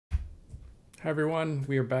Hi everyone,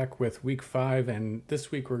 we are back with week 5, and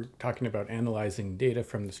this week we're talking about analyzing data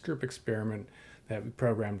from the Stroop experiment that we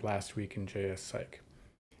programmed last week in JsPsych.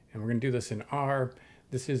 And we're going to do this in R.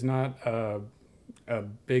 This is not a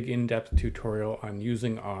big in-depth tutorial on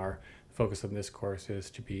using R. The focus of this course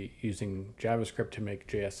is to be using JavaScript to make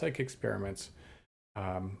JsPsych experiments,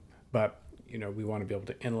 but we want to be able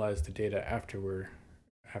to analyze the data after we're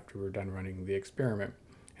done running the experiment.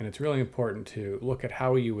 And it's really important to look at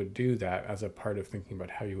how you would do that as a part of thinking about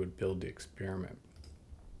how you would build the experiment.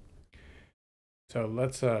 So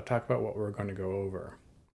let's talk about what we're going to go over.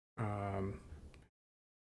 The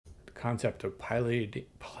concept of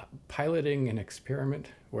piloting an experiment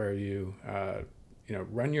where you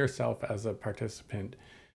run yourself as a participant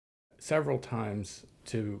several times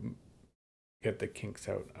to get the kinks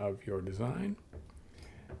out of your design.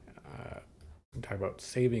 We'll talk about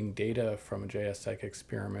saving data from a JsPsych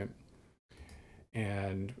experiment,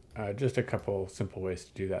 and just a couple simple ways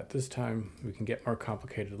to do that. This time we can get more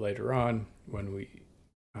complicated later on when we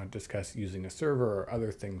discuss using a server or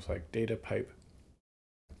other things like data pipe.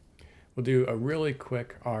 We'll do a really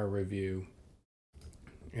quick R review,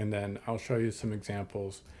 and then I'll show you some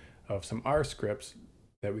examples of some R scripts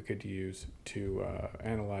that we could use to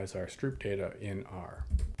analyze our Stroop data in R.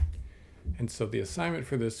 And so the assignment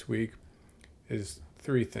for this week is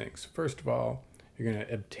 3 things. First of all, you're going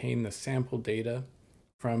to obtain the sample data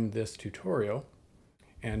from this tutorial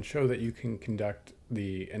and show that you can conduct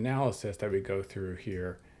the analysis that we go through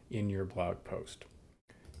here in your blog post.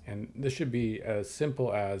 And this should be as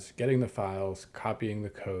simple as getting the files, copying the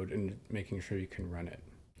code, and making sure you can run it.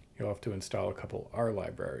 You'll have to install a couple R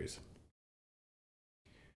libraries.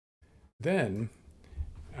 Then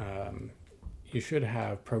you should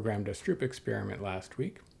have programmed a Stroop experiment last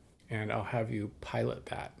week, and I'll have you pilot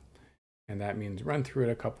that. And that means run through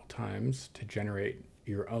it a couple times to generate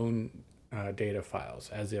your own data files,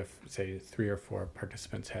 as if, say, 3 or 4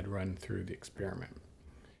 participants had run through the experiment.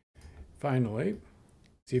 Finally,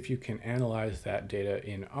 see if you can analyze that data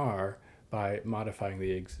in R by modifying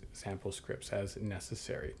the example scripts as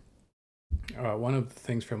necessary. One of the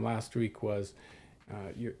things from last week was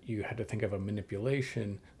you had to think of a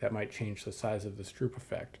manipulation that might change the size of the Stroop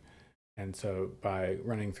effect. And so by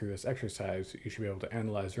running through this exercise, you should be able to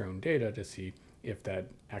analyze your own data to see if that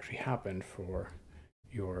actually happened for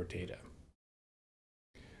your data.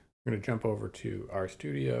 I'm going to jump over to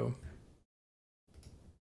RStudio,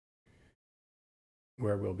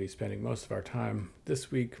 where we'll be spending most of our time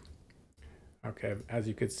this week. Okay, as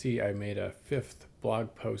you could see, I made a 5th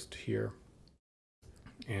blog post here,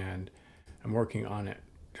 and I'm working on it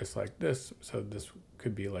just like this. So this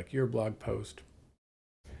could be like your blog post.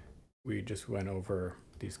 We just went over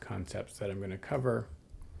these concepts that I'm going to cover.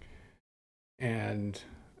 And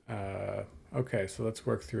okay, so let's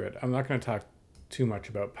work through it. I'm not going to talk too much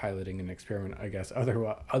about piloting an experiment, I guess,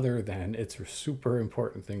 other than it's a super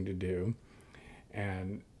important thing to do.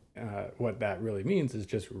 And what that really means is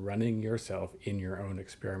just running yourself in your own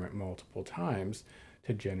experiment multiple times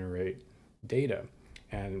to generate data.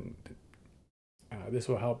 And this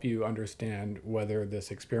will help you understand whether this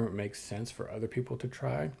experiment makes sense for other people to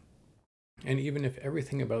try. And even if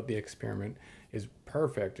everything about the experiment is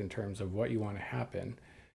perfect in terms of what you want to happen,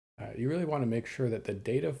 you really want to make sure that the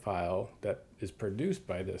data file that is produced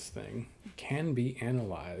by this thing can be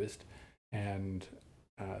analyzed. And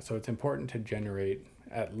so it's important to generate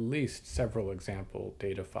at least several example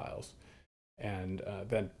data files and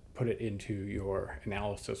then put it into your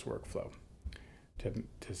analysis workflow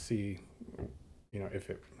to see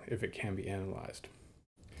if it can be analyzed.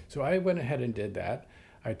 So I went ahead and did that.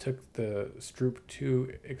 I took the Stroop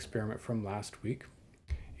 2 experiment from last week,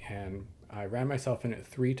 and I ran myself in it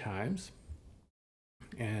 3 times,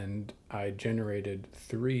 and I generated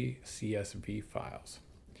 3 CSV files.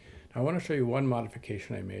 Now I want to show you one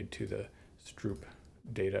modification I made to the Stroop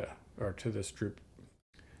data, or to the Stroop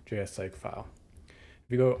JsPsych file.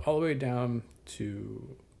 If you go all the way down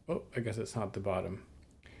to, oh, I guess it's not the bottom.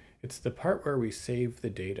 It's the part where we save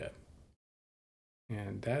the data.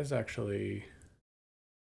 And that is actually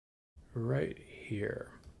right here,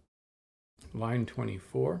 line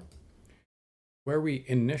 24, where we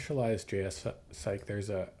initialize JsPsych. There's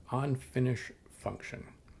a onFinish function.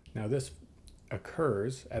 Now this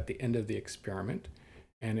occurs at the end of the experiment,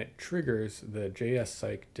 and it triggers the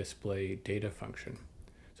JsPsych display data function.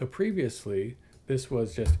 So previously, this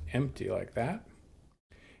was just empty like that,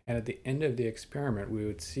 and at the end of the experiment, we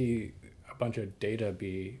would see a bunch of data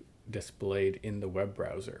be displayed in the web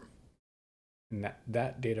browser. And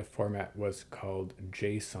that data format was called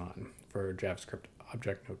JSON for JavaScript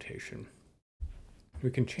object notation.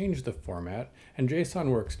 we can change the format, and JSON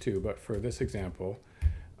works too, but for this example,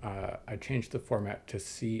 I changed the format to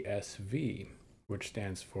CSV, which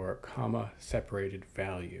stands for comma separated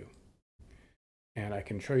value. And I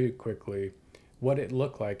can show you quickly what it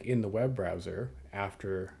looked like in the web browser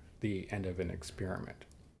after the end of an experiment.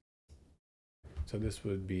 So this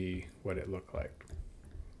would be what it looked like.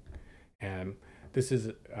 And this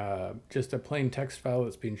is just a plain text file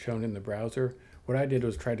that's being shown in the browser. What I did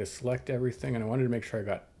was try to select everything, and I wanted to make sure I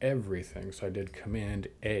got everything. So I did Command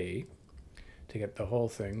A to get the whole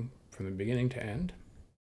thing from the beginning to end.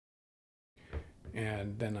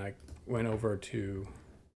 And then I went over to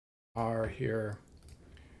R here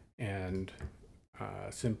and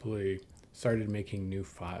simply started making new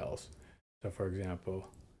files. So for example,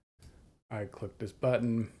 I click this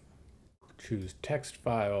button, choose text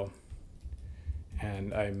file,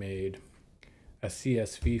 and I made a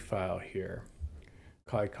CSV file here.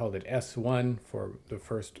 I called it S1 for the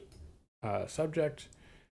first subject,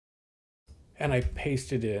 and I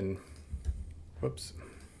pasted in, whoops,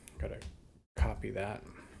 gotta copy that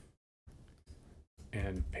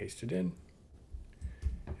and paste it in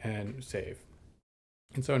and save.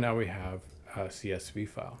 And so now we have a CSV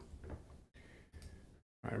file.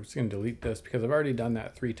 All right, I'm just gonna delete this because I've already done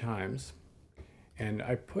that 3 times. And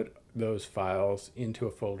I put those files into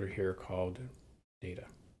a folder here called data.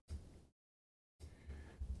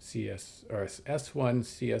 S1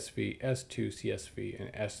 CSV, S2 CSV,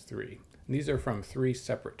 and S3. And these are from 3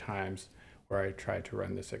 separate times where I tried to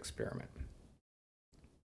run this experiment.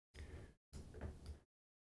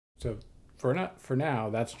 So for now,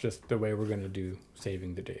 that's just the way we're going to do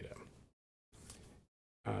saving the data.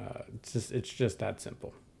 It's just that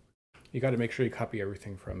simple. You got to make sure you copy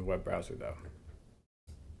everything from the web browser, though.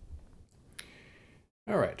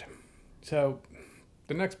 All right, so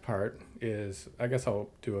the next part is, I guess I'll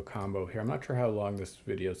do a combo here. I'm not sure how long this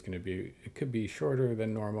video is going to be. It could be shorter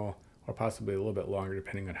than normal, or possibly a little bit longer,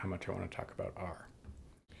 depending on how much I want to talk about R.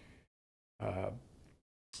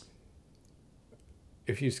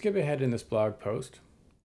 If you skip ahead in this blog post,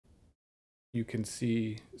 you can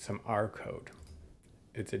see some R code.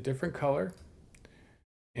 It's a different color,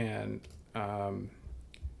 and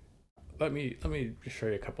let me just show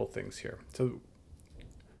you a couple things here. So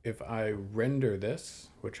if I render this,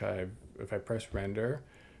 if I press render,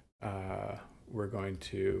 we're going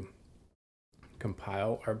to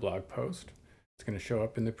compile our blog post. It's going to show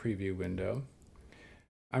up in the preview window.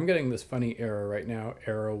 I'm getting this funny error right now,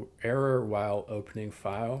 error while opening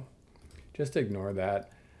file. Just ignore that.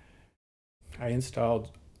 I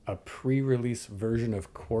installed a pre-release version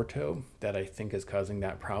of Quarto that I think is causing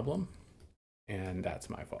that problem, and that's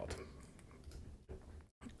my fault.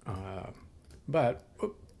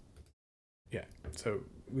 Yeah, so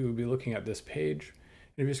we will be looking at this page.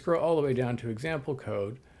 And if you scroll all the way down to example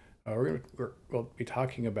code, we'll be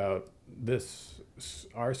talking about this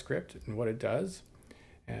R script and what it does,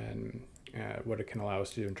 and what it can allow us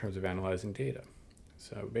to do in terms of analyzing data.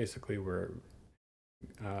 So basically, we're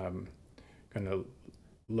going to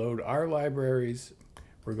load our libraries,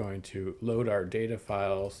 we're going to load our data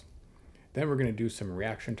files, then we're going to do some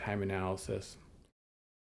reaction time analysis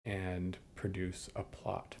and produce a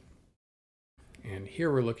plot. And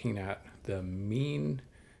here we're looking at the mean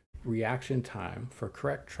reaction time for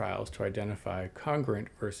correct trials to identify congruent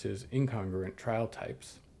versus incongruent trial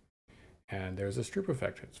types. And there's a Stroop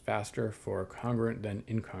effect. It's faster for congruent than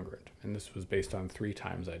incongruent. And this was based on 3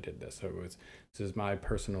 times I did this. So this is my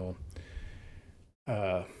personal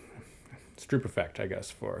Stroop effect, I guess,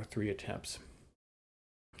 for 3 attempts.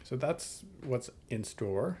 So that's what's in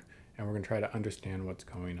store. And we're going to try to understand what's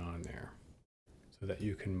going on there so that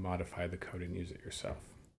you can modify the code and use it yourself.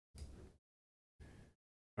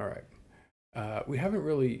 All right. We haven't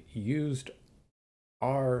really used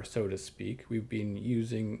R, so to speak. We've been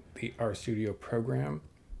using the RStudio program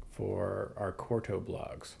for our Quarto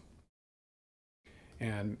blogs.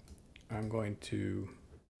 And I'm going to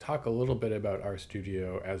talk a little bit about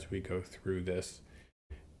RStudio as we go through this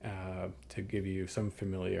to give you some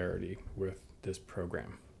familiarity with this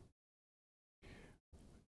program.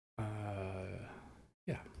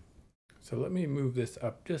 Yeah, so let me move this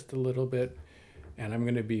up just a little bit, and I'm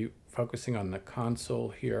going to be focusing on the console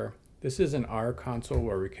here. This is an R console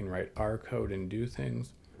where we can write R code and do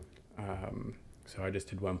things. So I just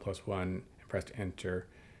did 1 + 1 and pressed enter,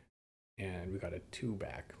 and we got a 2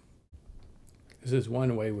 back. This is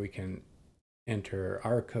one way we can enter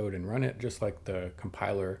R code and run it, just like the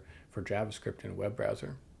compiler for JavaScript in a web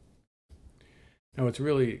browser. Now, what's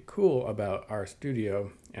really cool about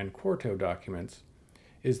RStudio and Quarto documents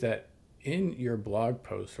is that in your blog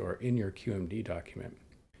post or in your QMD document,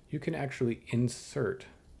 you can actually insert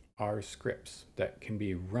R scripts that can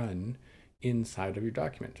be run inside of your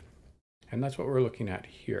document. And that's what we're looking at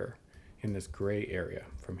here in this gray area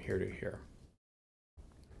from here to here.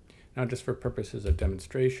 Now, just for purposes of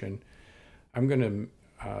demonstration, I'm going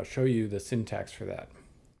to show you the syntax for that.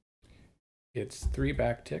 It's 3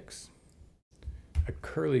 backticks, a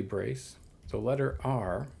curly brace, the letter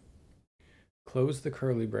R, close the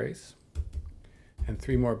curly brace, and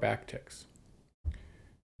 3 more backticks.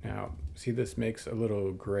 Now, see, this makes a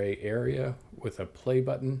little gray area with a play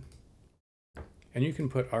button, and you can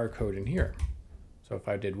put R code in here. So if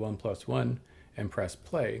I did 1 + 1 and press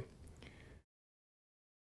play,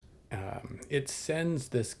 it sends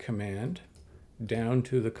this command down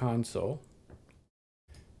to the console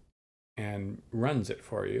and runs it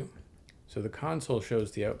for you. So the console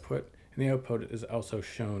shows the output, and the output is also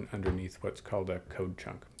shown underneath what's called a code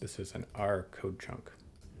chunk. This is an R code chunk.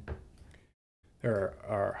 There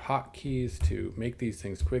are hotkeys to make these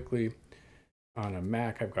things quickly. On a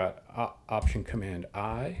Mac, I've got Option Command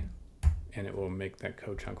I, and it will make that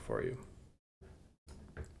code chunk for you.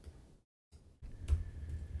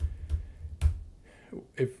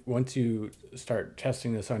 Once you start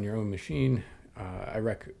testing this on your own machine, I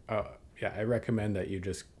recommend that you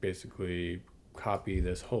just basically copy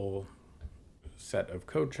this whole set of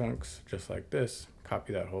code chunks, just like this,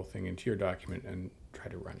 copy that whole thing into your document and try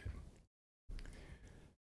to run it.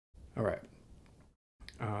 All right.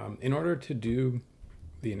 In order to do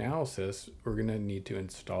the analysis, we're going to need to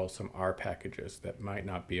install some R packages that might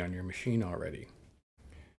not be on your machine already.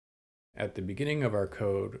 At the beginning of our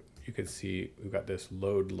code, you can see we've got this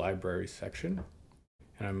load library section,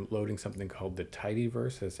 and I'm loading something called the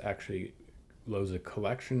tidyverse. This actually loads a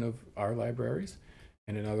collection of R libraries,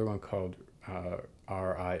 and another one called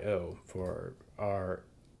RIO for R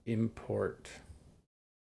import.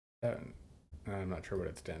 I'm not sure what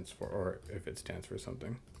it stands for, or if it stands for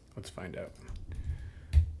something. Let's find out.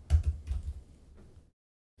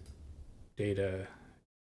 Data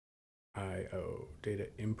IO, data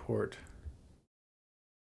import,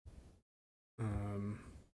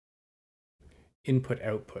 input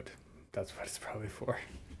output. That's what it's probably for.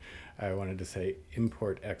 I wanted to say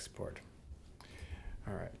import export.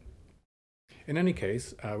 All right. In any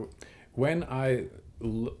case, when I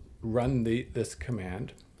run this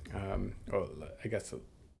command, I guess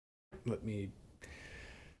let me,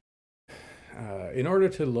 in order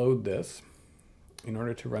to load this, in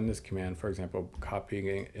order to run this command, for example, copying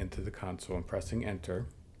it into the console and pressing enter,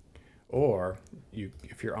 or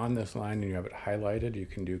if you're on this line and you have it highlighted, you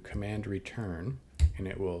can do command return, and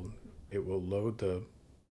it will load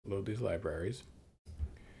these libraries.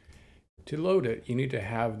 To load it, you need to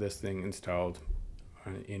have this thing installed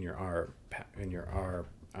in your R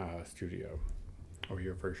Studio, or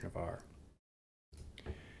your version of R.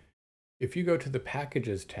 If you go to the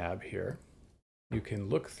Packages tab here, you can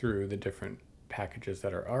look through the different packages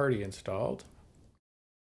that are already installed,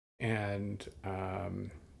 and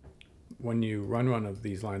when you run one of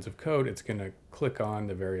these lines of code, it's going to click on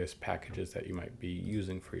the various packages that you might be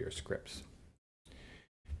using for your scripts.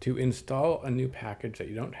 To install a new package that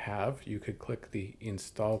you don't have, you could click the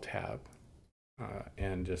Install tab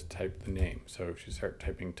and just type the name. So if you start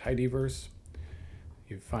typing tidyverse,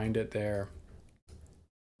 you find it there.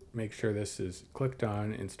 Make sure this is clicked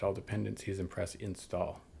on, install dependencies, and press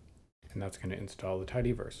install. And that's going to install the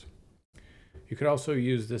tidyverse. You could also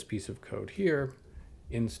use this piece of code here,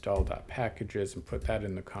 install.packages, and put that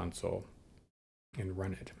in the console and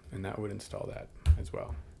run it. And that would install that as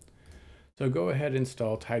well. So go ahead,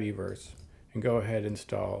 install tidyverse, and go ahead,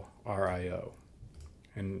 install RIO,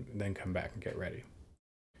 and then come back and get ready.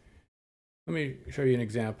 Let me show you an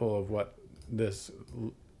example of what this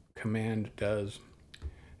command does.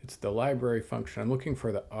 It's the library function. I'm looking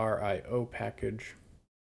for the RIO package.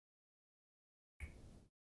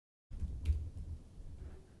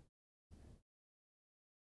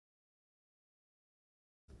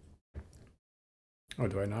 Oh,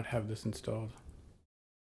 do I not have this installed?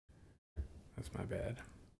 That's my bad.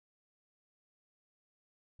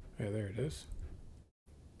 Yeah, there it is.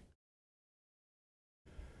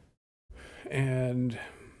 And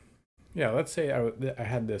yeah, let's say I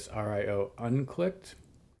had this RIO unclicked.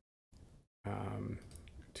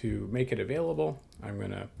 To make it available, I'm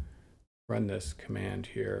going to run this command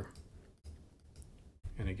here.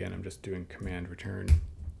 And again, I'm just doing command return,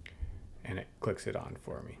 and it clicks it on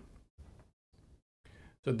for me.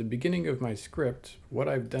 So at the beginning of my script, what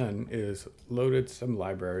I've done is loaded some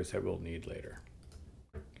libraries that we'll need later.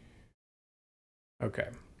 Okay,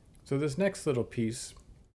 so this next little piece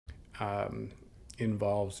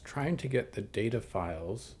involves trying to get the data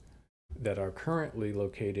files that are currently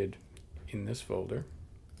located in this folder,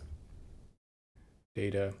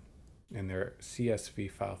 data in their CSV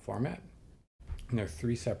file format. And they're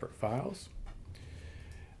 3 separate files.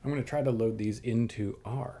 I'm going to try to load these into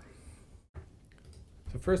R.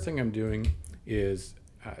 So first thing I'm doing is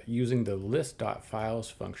using the list.files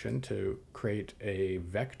function to create a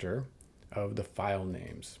vector of the file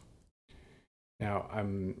names. Now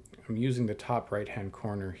I'm using the top right-hand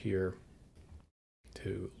corner here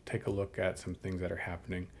to take a look at some things that are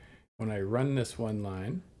happening. When I run this one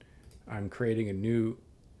line, I'm creating a new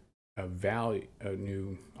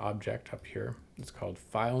object up here. It's called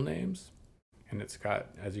file names, and it's got,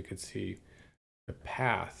 as you can see, the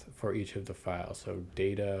path for each of the files. So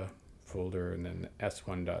data folder, and then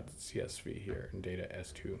s1.csv here, and data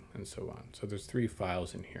s2, and so on. So there's 3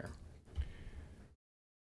 files in here.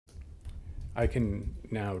 I can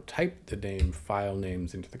now type the name file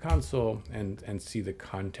names into the console and see the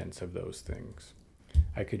contents of those things.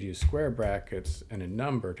 I could use square brackets and a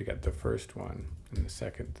number to get the first one, and the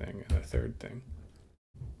second thing, and the third thing.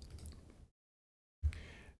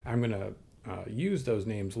 I'm going to use those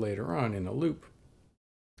names later on in a loop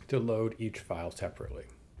to load each file separately.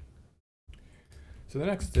 So the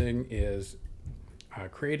next thing is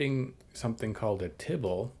creating something called a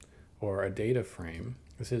tibble, or a data frame.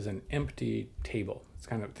 This is an empty table. It's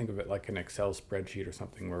kind of, think of it like an Excel spreadsheet or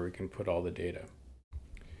something where we can put all the data.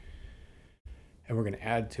 And we're going to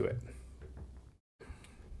add to it.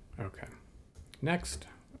 Okay. Next,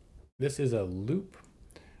 this is a loop.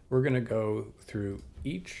 We're going to go through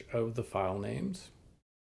each of the file names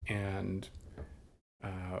and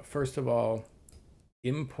first of all,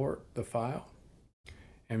 import the file.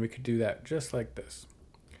 And we could do that just like this,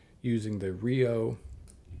 using the Rio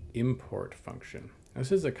import function. Now,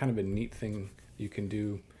 this is a kind of a neat thing you can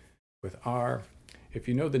do with R. If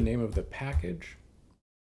you know the name of the package,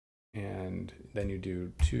 and then you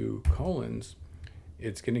do 2 colons,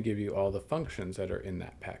 it's going to give you all the functions that are in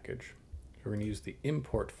that package. So we're going to use the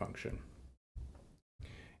import function.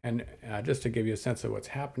 And just to give you a sense of what's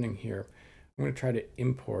happening here, I'm going to try to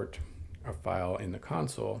import a file in the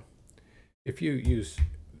console. If you use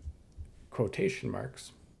quotation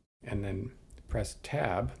marks and then press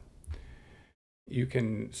tab, you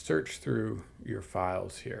can search through your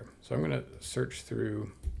files here. So I'm going to search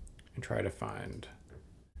through and try to find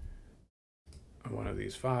one of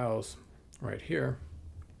these files right here.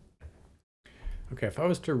 Okay, if I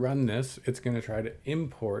was to run this, it's going to try to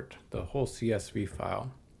import the whole CSV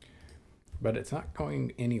file, but it's not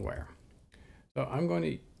going anywhere. So I'm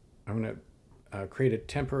going to create a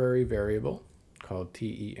temporary variable called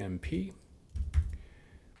temp,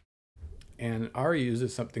 and R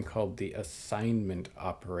uses something called the assignment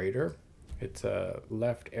operator. It's a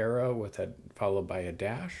left arrow followed by a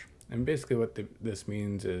dash, and basically what this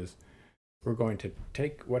means is we're going to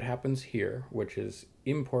take what happens here, which is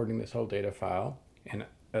importing this whole data file, and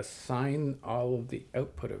assign all of the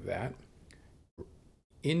output of that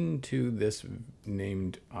into this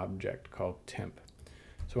named object called temp.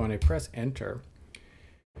 So when I press enter,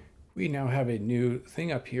 we now have a new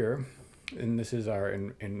thing up here, and this is our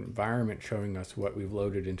environment showing us what we've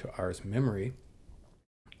loaded into R's memory.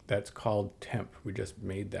 That's called temp. We just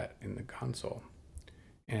made that in the console.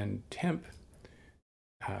 And temp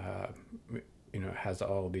has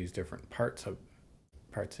all these different parts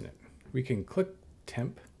in it. We can click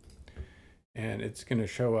temp, and it's going to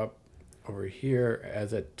show up over here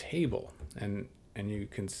as a table, and you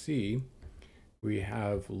can see we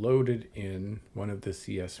have loaded in one of the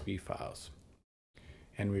CSV files,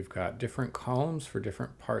 and we've got different columns for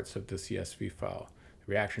different parts of the CSV file: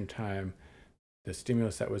 the reaction time, the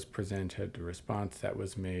stimulus that was presented, the response that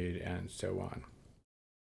was made, and so on.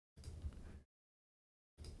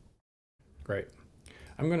 Great.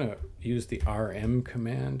 I'm going to use the rm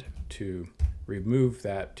command to remove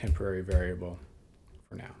that temporary variable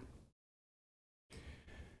for now.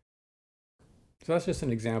 So that's just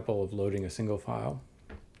an example of loading a single file.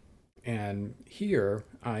 And here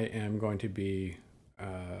I am going to be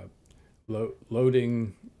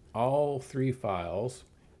loading all 3 files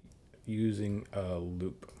using a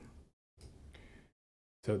loop.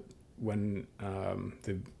 So when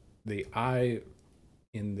the I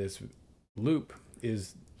in this loop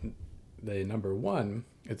is the number 1,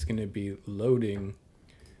 it's going to be loading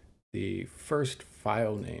the first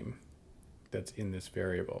file name that's in this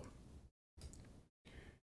variable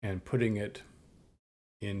and putting it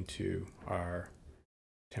into our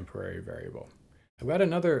temporary variable. I've got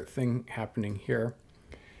another thing happening here.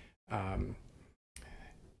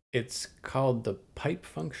 It's called the pipe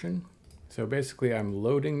function. So basically I'm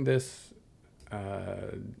loading this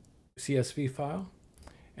CSV file,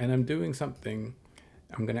 and I'm doing something.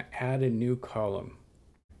 I'm going to add a new column.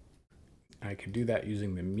 I could do that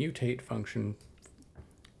using the mutate function.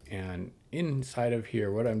 And inside of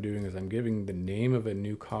here, what I'm doing is I'm giving the name of a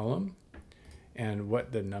new column and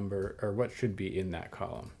what the number, or what should be in that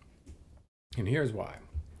column. And here's why.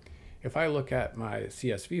 If I look at my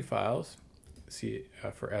CSV files,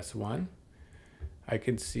 for S1, I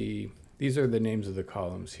can see these are the names of the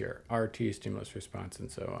columns here: RT, stimulus response, and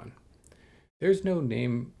so on. There's no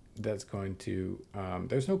name that's going to,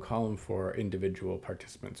 there's no column for individual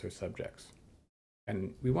participants or subjects.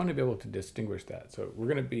 And we want to be able to distinguish that. So we're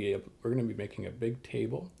going to be making a big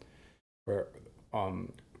table where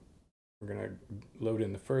we're going to load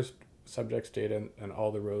in the first subject's data, and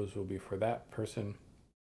all the rows will be for that person.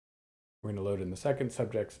 We're going to load in the second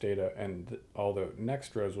subject's data, and all the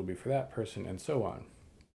next rows will be for that person, and so on.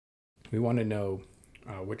 We want to know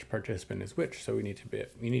which participant is which, so we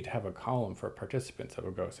need to have a column for participants that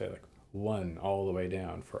will go, say, like 1 all the way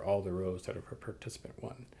down for all the rows that are for participant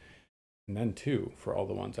 1, and then 2 for all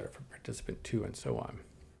the ones that are for participant 2, and so on.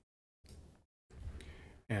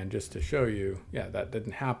 And just to show you, yeah, that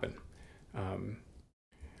didn't happen.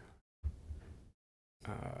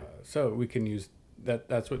 So we can use that.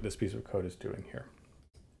 That's what this piece of code is doing here.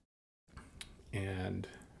 And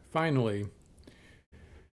finally,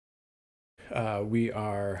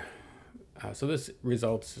 so this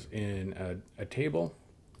results in a table,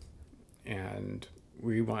 and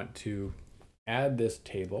we want to add this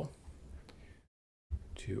table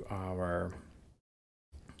to our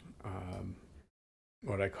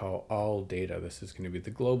what I call all data. This is going to be the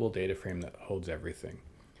global data frame that holds everything.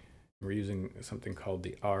 We're using something called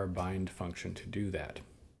the rbind function to do that.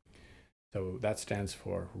 So that stands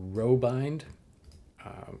for row bind.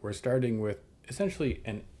 We're starting with essentially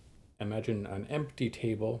imagine an empty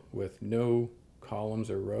table with no columns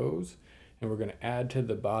or rows, and we're going to add to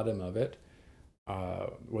the bottom of it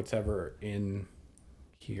what's ever in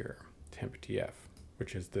here, temptf,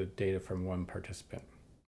 which is the data from one participant.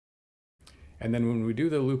 And then when we do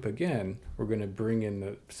the loop again, we're going to bring in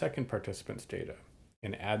the second participant's data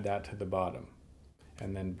and add that to the bottom,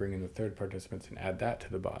 and then bring in the third participants and add that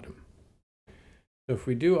to the bottom. So if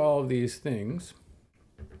we do all of these things,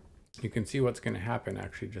 you can see what's going to happen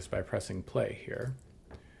actually just by pressing play here,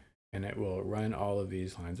 and it will run all of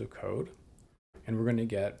these lines of code, and we're going to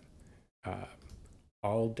get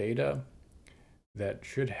all data that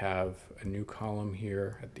should have a new column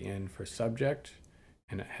here at the end for subject,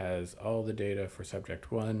 and it has all the data for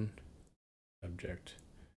subject 1, subject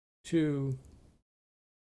 2,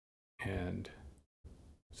 and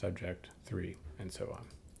subject 3, and so on.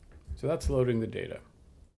 So that's loading the data.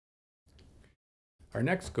 Our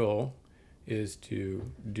next goal is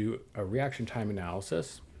to do a reaction time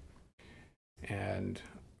analysis. And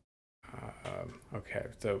okay,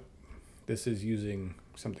 so this is using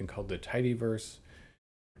something called the tidyverse,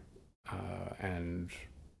 and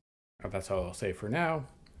that's all I'll say for now.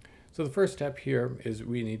 So the first step here is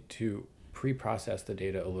we need to pre-process the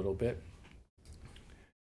data a little bit.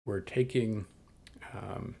 We're taking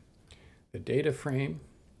the data frame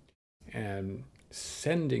and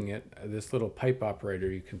sending it, this little pipe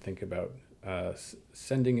operator you can think about,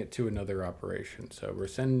 sending it to another operation. So we're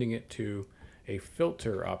sending it to a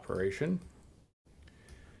filter operation.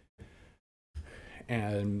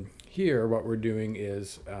 And here what we're doing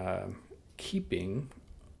is keeping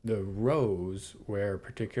the rows where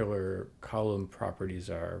particular column properties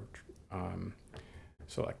are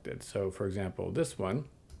selected. So for example, this one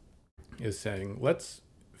is saying, let's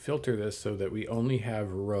filter this so that we only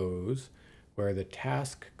have rows where the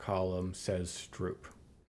task column says Stroop.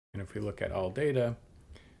 And if we look at all data,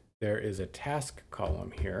 there is a task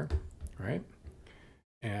column here, right?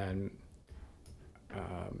 And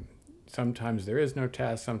sometimes there is no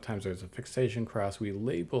task, sometimes there's a fixation cross. We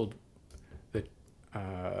labeled the,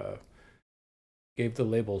 gave the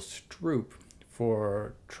label Stroop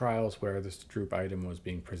for trials where the Stroop item was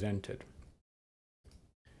being presented.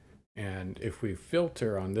 And if we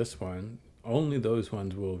filter on this one, only those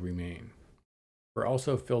ones will remain. We're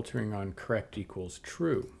also filtering on correct equals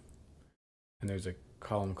true. And there's a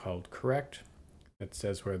column called correct that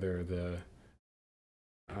says whether the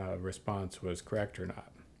response was correct or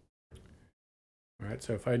not. All right,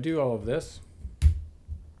 so if I do all of this,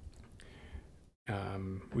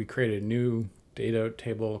 we create a new data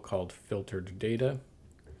table called filtered data.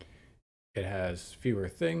 It has fewer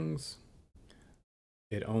things.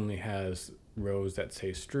 It only has rows that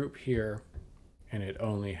say Stroop here, and it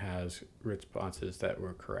only has responses that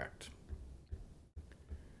were correct.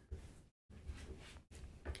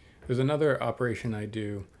 There's another operation I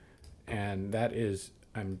do, and that is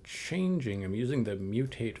I'm using the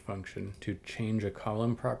mutate function to change a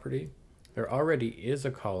column property. There already is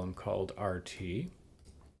a column called RT.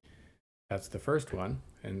 That's the first one,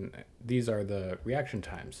 and these are the reaction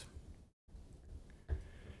times.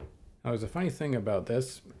 Now, there's a funny thing about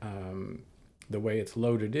this, the way it's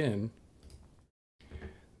loaded in,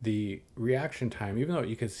 the reaction time, even though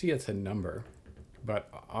you can see it's a number, but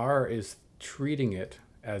R is treating it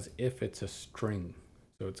as if it's a string.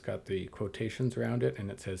 So it's got the quotations around it and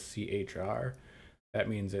it says CHR. That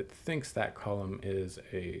means it thinks that column is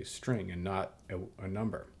a string and not a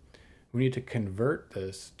number. We need to convert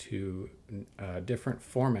this to a different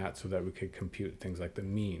format so that we could compute things like the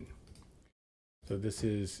mean. So this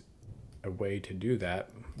is a way to do that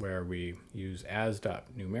where we use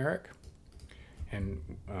as.numeric, and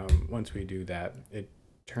once we do that, it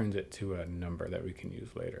turns it to a number that we can use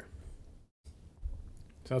later.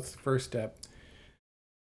 So that's the first step.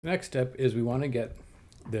 The next step is we want to get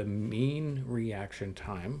the mean reaction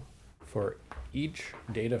time for each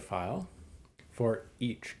data file for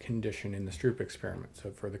each condition in the Stroop experiment, so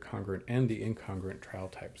for the congruent and the incongruent trial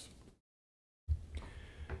types.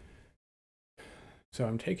 So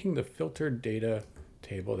I'm taking the filtered data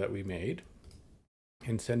table that we made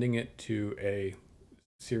and sending it to a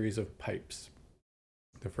series of pipes.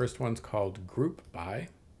 The first one's called group by,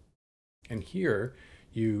 and here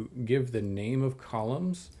you give the name of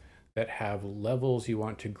columns that have levels you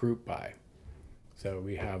want to group by. So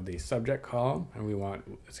we have the subject column, and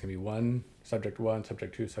it's gonna be subject 1,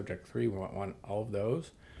 subject 2, subject 3, we want all of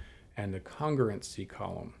those. And the congruency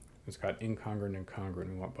column, it's got incongruent and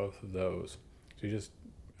congruent, we want both of those. So you just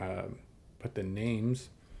put the names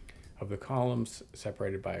of the columns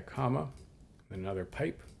separated by a comma, another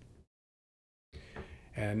pipe.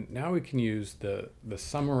 And now we can use the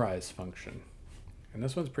summarize function. And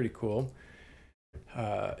this one's pretty cool.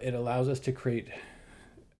 It allows us to create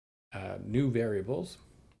new variables.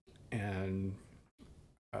 And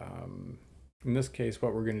in this case,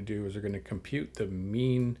 what we're going to do is we're going to compute the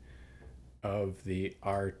mean of the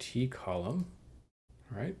RT column,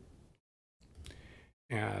 right?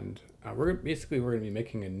 And we're going to be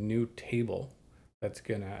making a new table that's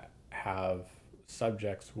going to have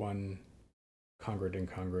subjects 1 congruent,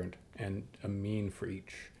 incongruent, and a mean for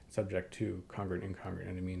each. Subject 2 congruent, incongruent,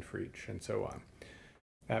 and a mean for each, and so on.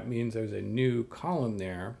 That means there's a new column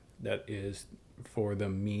there that is for the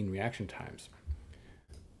mean reaction times.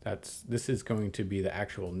 This is going to be the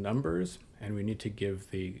actual numbers, and we need to give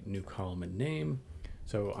the new column a name.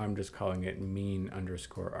 So I'm just calling it mean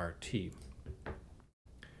underscore RT.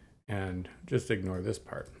 And just ignore this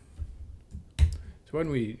part. So when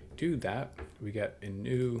we do that, we get a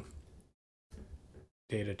new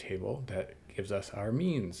data table that gives us our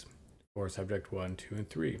means for subject 1, 2, and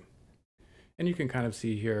 3. And you can kind of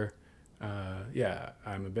see here, yeah,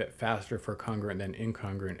 I'm a bit faster for congruent than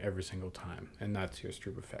incongruent every single time. And that's your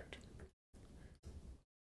Stroop effect.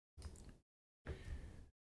 I'm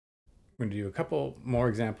going to do a couple more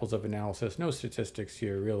examples of analysis. No statistics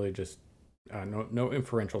here, really just no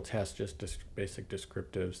inferential tests, just basic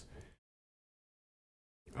descriptives.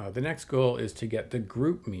 The next goal is to get the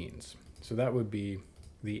group means. So that would be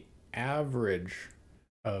the average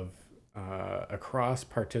of across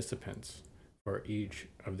participants for each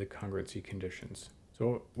of the congruency conditions.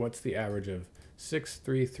 So what's the average of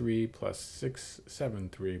 633 plus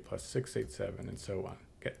 673 plus 687 and so on?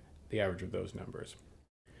 Get the average of those numbers.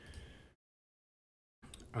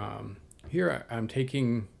 Here I'm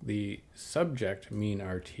taking the subject mean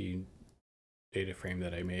RT data frame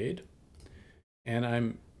that I made, and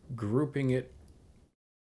I'm grouping it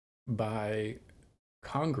by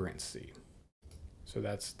congruency. So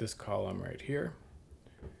that's this column right here.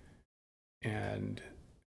 And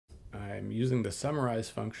I'm using the summarize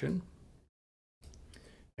function.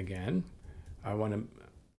 Again, I want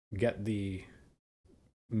to get the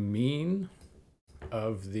mean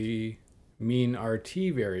of the mean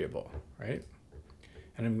RT variable, right?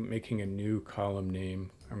 And I'm making a new column name.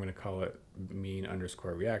 I'm going to call it mean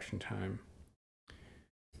underscore reaction time.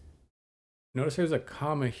 Notice there's a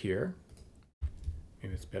comma here.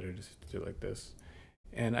 Maybe it's better just to do it like this.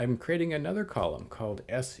 And I'm creating another column called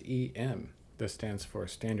SEM. This stands for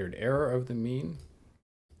standard error of the mean.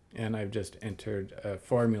 And I've just entered a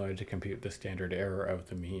formula to compute the standard error of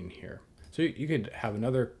the mean here. So you could have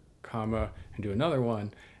another comma and do another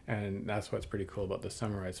one, and that's what's pretty cool about the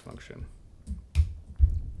summarize function.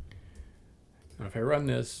 Now if I run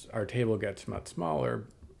this, our table gets much smaller.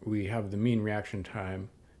 We have the mean reaction time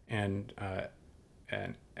and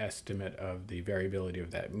an estimate of the variability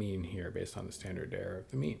of that mean here based on the standard error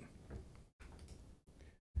of the mean.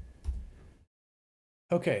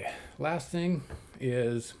 Okay, last thing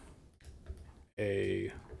is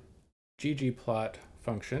a ggplot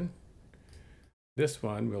function. This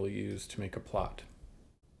one we'll use to make a plot.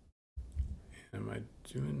 Am I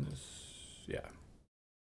doing this? Yeah.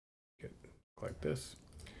 Get like this.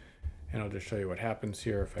 And I'll just show you what happens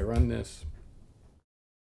here. If I run this,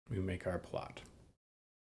 we make our plot.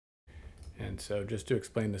 And so just to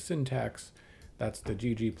explain the syntax, that's the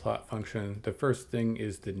ggplot function. The first thing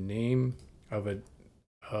is the name of a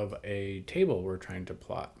table we're trying to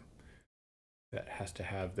plot. That has to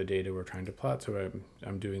have the data we're trying to plot. So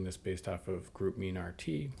I'm doing this based off of group mean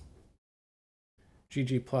RT.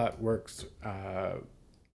 ggplot works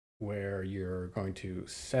where you're going to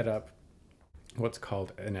set up what's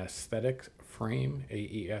called an aesthetic frame.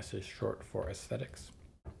 AES is short for aesthetics.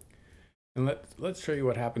 And let's show you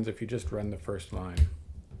what happens if you just run the first line.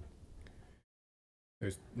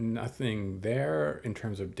 There's nothing there in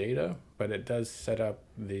terms of data, but it does set up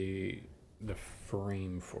the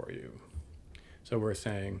frame for you. So we're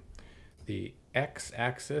saying the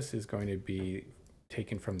x-axis is going to be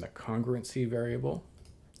taken from the congruency variable.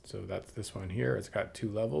 So that's this one here. It's got two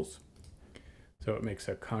levels. So it makes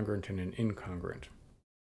a congruent and an incongruent.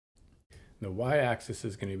 The y-axis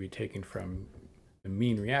is going to be taken from the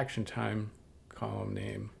mean reaction time column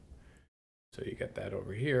name. So you get that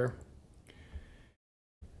over here.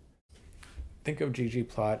 Think of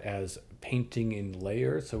ggplot as painting in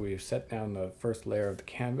layers. So we've set down the first layer of the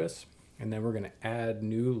canvas, and then we're going to add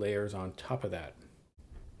new layers on top of that.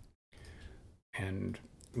 And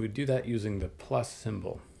we do that using the plus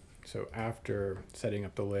symbol. So after setting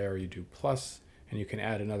up the layer, you do plus, and you can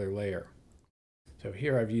add another layer. So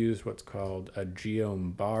here I've used what's called a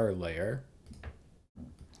geom bar layer.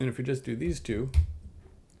 And if we just do these two,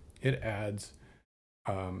 it adds,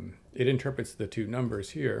 it interprets the two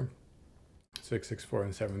numbers here, 664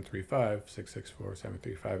 and 735, 664,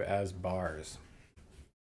 735 as bars.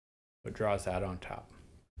 It draws that on top.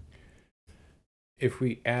 If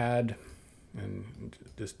we add, and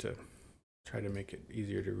just to try to make it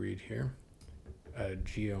easier to read here, a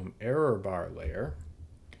geom error bar layer,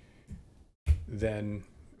 then,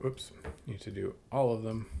 whoops, need to do all of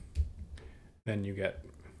them. Then you get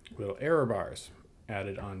little error bars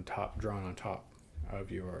added on top, drawn on top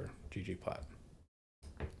of your ggplot.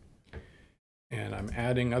 And I'm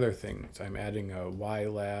adding other things. I'm adding a Y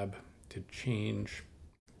lab to change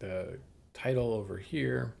the title over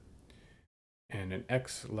here, and an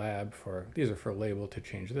X lab for, these are for label, to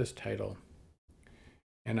change this title.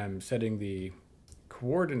 And I'm setting the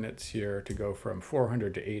coordinates here to go from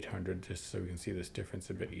 400 to 800, just so we can see this difference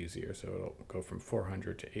a bit easier. So it'll go from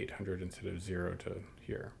 400 to 800 instead of 0 to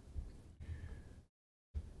here.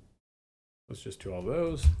 Let's just do all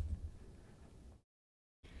those.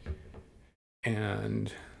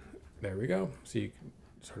 And there we go. So you can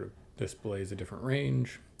sort of displays a different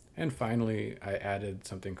range. And finally, I added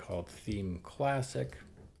something called theme classic.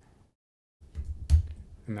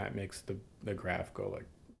 And that makes the graph go like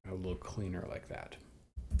a little cleaner like that.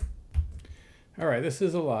 All right, this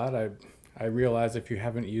is a lot. I realize if you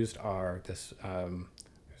haven't used R, there's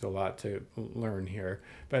a lot to learn here.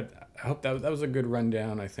 But I hope that was a good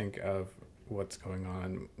rundown, I think, of what's going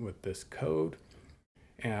on with this code.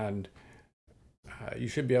 And you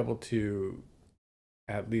should be able to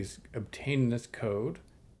at least obtain this code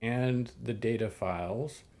and the data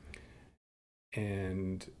files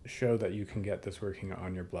and show that you can get this working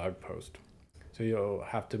on your blog post. So you'll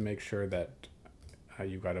have to make sure that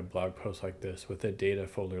you've got a blog post like this with a data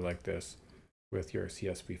folder like this with your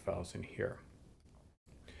CSV files in here.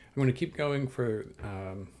 I'm going to keep going for,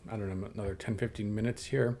 I don't know, another 10-15 minutes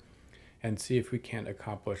here and see if we can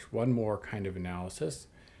accomplish one more kind of analysis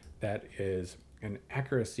that is an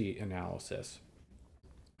accuracy analysis.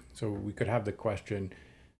 So we could have the question,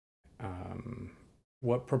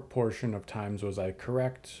 what proportion of times was I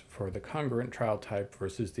correct for the congruent trial type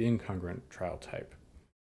versus the incongruent trial type?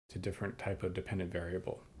 It's a different type of dependent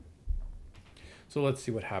variable. So let's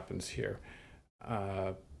see what happens here.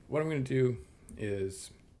 What I'm going to do is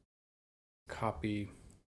copy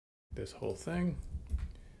this whole thing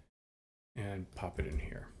and pop it in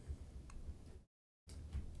here.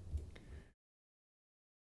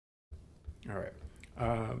 All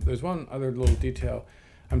right, there's one other little detail.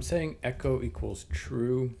 I'm saying echo equals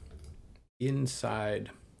true inside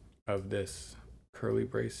of this curly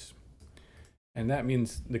brace. And that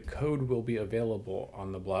means the code will be available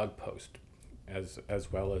on the blog post as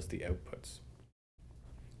well as the outputs.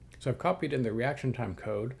 So I've copied in the reaction time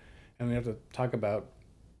code, and we have to talk about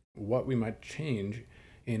what we might change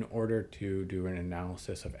in order to do an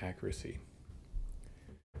analysis of accuracy.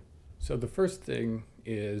 So the first thing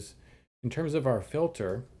is In terms of our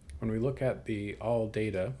filter, when we look at the all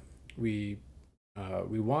data, we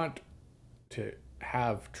want to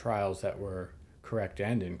have trials that were correct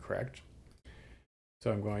and incorrect.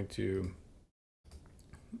 So I'm going to,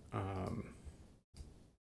 I'm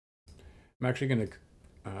actually going to,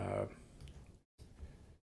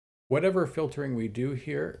 whatever filtering we do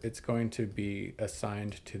here, it's going to be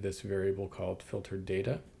assigned to this variable called filtered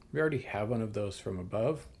data. We already have one of those from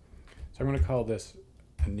above. So I'm going to call this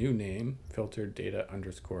a new name, filtered data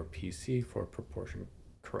underscore PC for proportion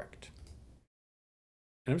correct.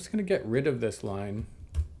 And I'm just going to get rid of this line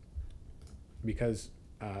because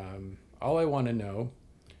all I want to know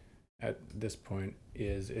at this point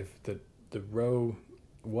is if the row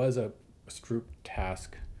was a Stroop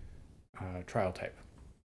task trial type.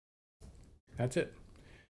 That's it.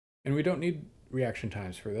 And we don't need reaction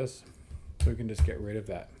times for this, so we can just get rid of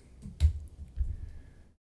that.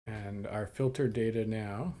 And our filtered data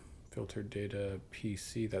now, filtered data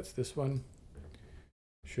PC, that's this one,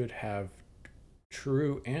 should have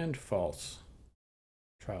true and false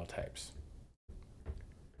trial types.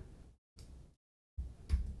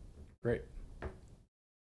 Great.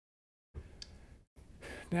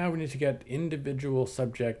 Now we need to get individual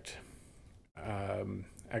subject.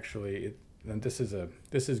 Actually, and this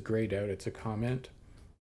is grayed out. It's a comment.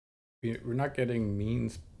 We're not getting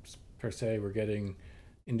means per se. We're getting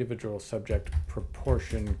individual subject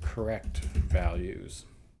proportion correct values.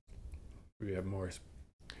 We have more.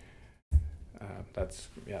 That's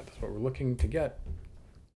what we're looking to get.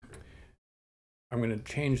 I'm going to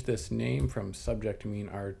change this name from subject mean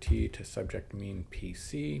RT to subject mean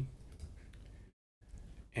PC.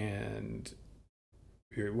 And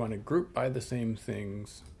we want to group by the same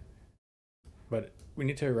things, but we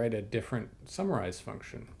need to write a different summarize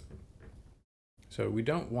function. So we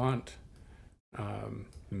don't want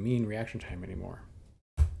the mean reaction time anymore.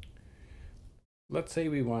 Let's say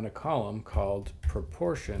we want a column called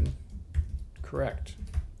proportion correct.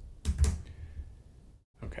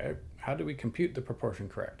 Okay, how do we compute the proportion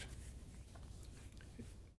correct?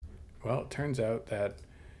 Well, it turns out that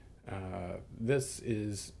this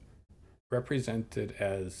is represented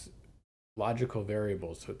as logical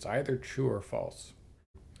variables, so it's either true or false.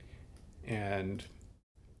 And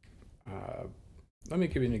let me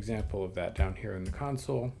give you an example of that down here in the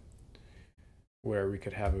console, where we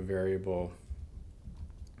could have a variable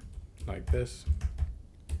like this: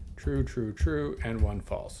 true, true, true, and one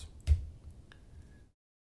false.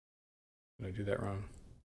 Did I do that wrong?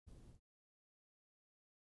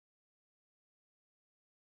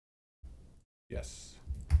 Yes.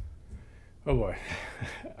 Oh boy,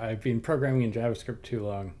 I've been programming in JavaScript too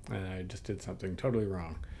long, and I just did something totally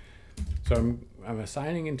wrong. So I'm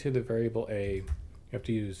assigning into the variable A. You have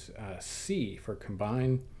to use C for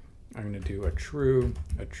combine. I'm going to do a true,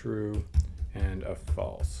 and a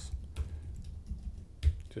false.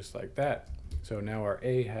 Just like that. So now our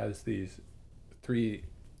A has these three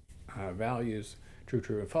values, true,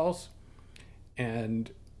 true, and false. And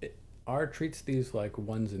R treats these like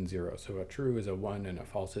ones and zeros. So a true is a 1 and a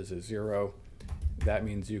false is a 0. That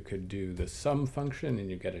means you could do the sum function and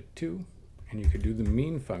you get a 2. And you could do the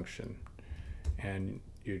mean function and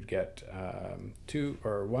you'd get 2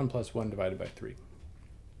 or 1 plus 1 divided by 3.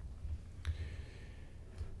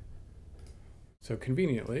 So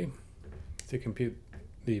conveniently, to compute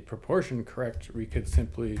the proportion correct, we could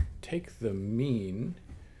simply take the mean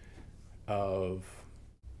of,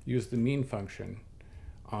 use the mean function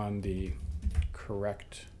on the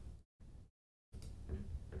correct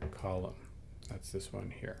column. That's this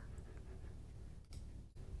one here.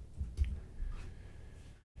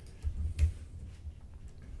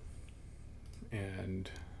 And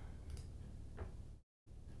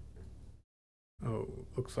oh,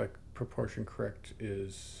 looks like proportion correct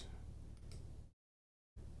is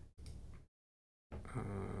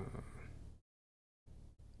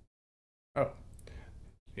oh,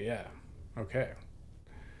 yeah, okay.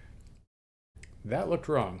 That looked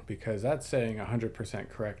wrong because that's saying 100%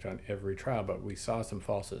 correct on every trial, but we saw some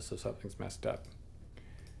falses, so something's messed up.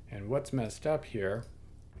 And what's messed up here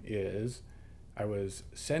is I was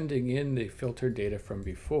sending in the filtered data from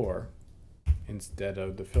before instead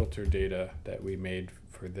of the filtered data that we made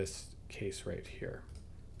for this case right here.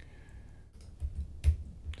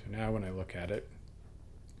 So now when I look at it,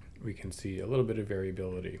 we can see a little bit of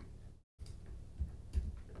variability.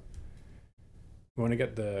 We want to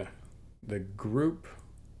get the group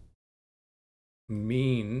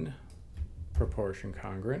mean proportion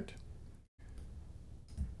congruent.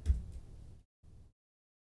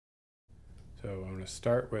 So I'm going to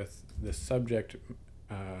start with the subject.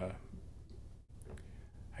 I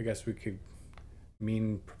guess we could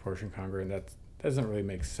mean proportion congruent. That doesn't really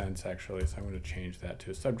make sense actually, so I'm going to change that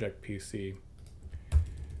to subject PC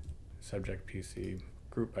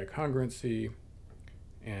group by congruency,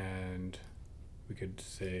 and we could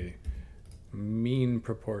say mean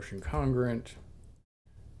proportion congruent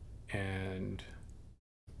and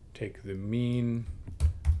take the mean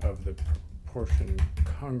of the proportion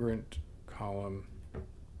congruent column,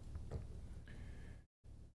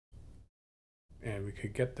 and we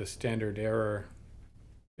could get the standard error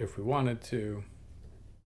if we wanted to.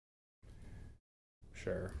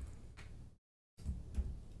 Sure.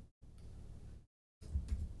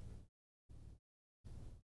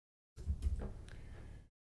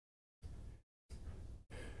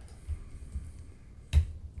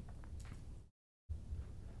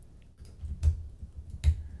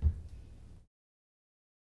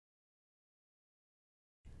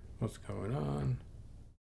 What's going on?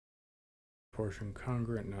 Proportion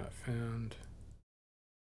congruent not found.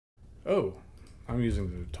 Oh, I'm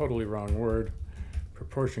using the totally wrong word.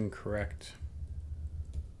 Proportion correct.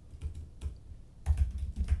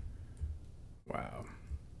 Wow.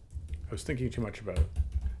 I was thinking too much about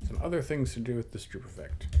some other things to do with the Stroop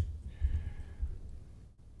effect.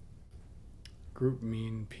 Group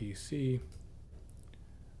mean PC.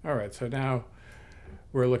 All right, so now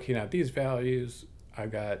we're looking at these values.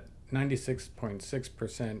 I've got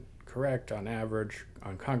 96.6% correct on average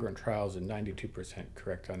on congruent trials and 92%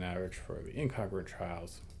 correct on average for the incongruent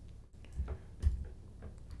trials.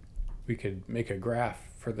 We could make a graph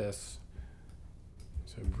for this.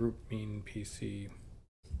 So group mean PC.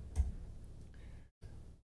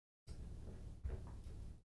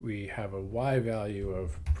 We have a Y value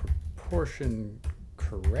of proportion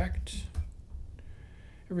correct.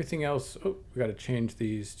 Everything else, oh, we got to change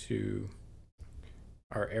these to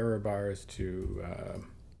our error bars to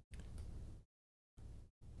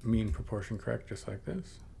mean proportion correct, just like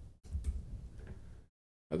this.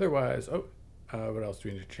 Otherwise, what else do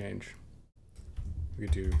we need to change? We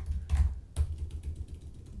could do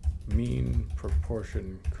mean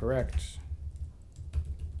proportion correct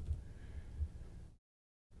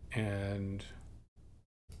and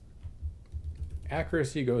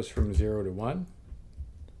accuracy goes from 0 to 1.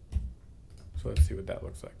 So let's see what that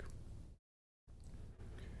looks like.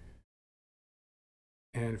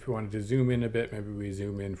 And if we wanted to zoom in a bit, maybe we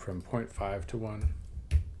zoom in from 0.5 to 1.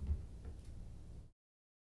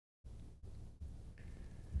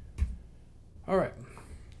 All right,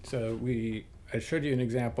 so I showed you an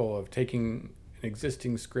example of taking an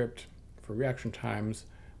existing script for reaction times,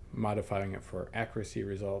 modifying it for accuracy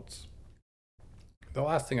results. The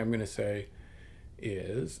last thing I'm going to say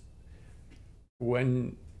is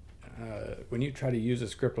when you try to use a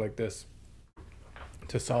script like this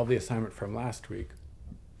to solve the assignment from last week,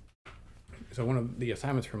 so one of the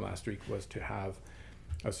assignments from last week was to have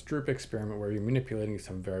a Stroop experiment where you're manipulating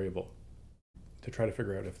some variable to try to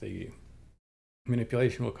figure out if the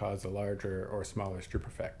manipulation will cause a larger or smaller Stroop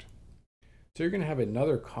effect. So you're going to have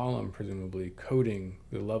another column, presumably, coding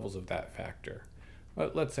the levels of that factor.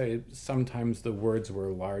 But let's say sometimes the words were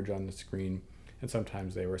large on the screen and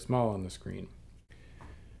sometimes they were small on the screen.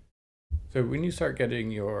 So when you start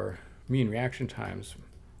getting your mean reaction times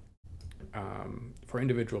for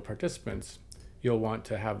individual participants, you'll want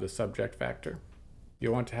to have the subject factor,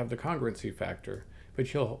 you'll want to have the congruency factor,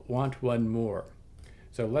 but you'll want one more.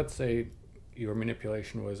 So let's say your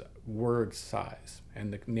manipulation was word size,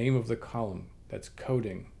 and the name of the column that's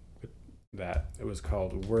coding that, it was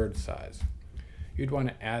called word size. You'd want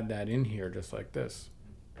to add that in here just like this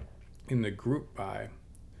in the group by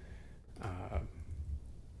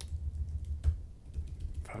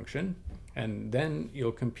function, and then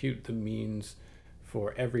you'll compute the means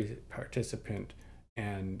for every participant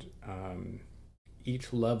and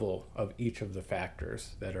each level of each of the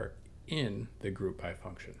factors that are in the group by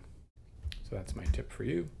function. So that's my tip for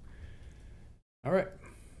you. All right,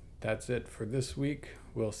 that's it for this week.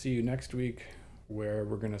 We'll see you next week where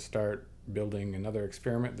we're going to start building another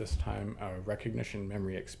experiment, this time a recognition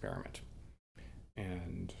memory experiment.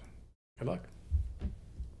 And good luck.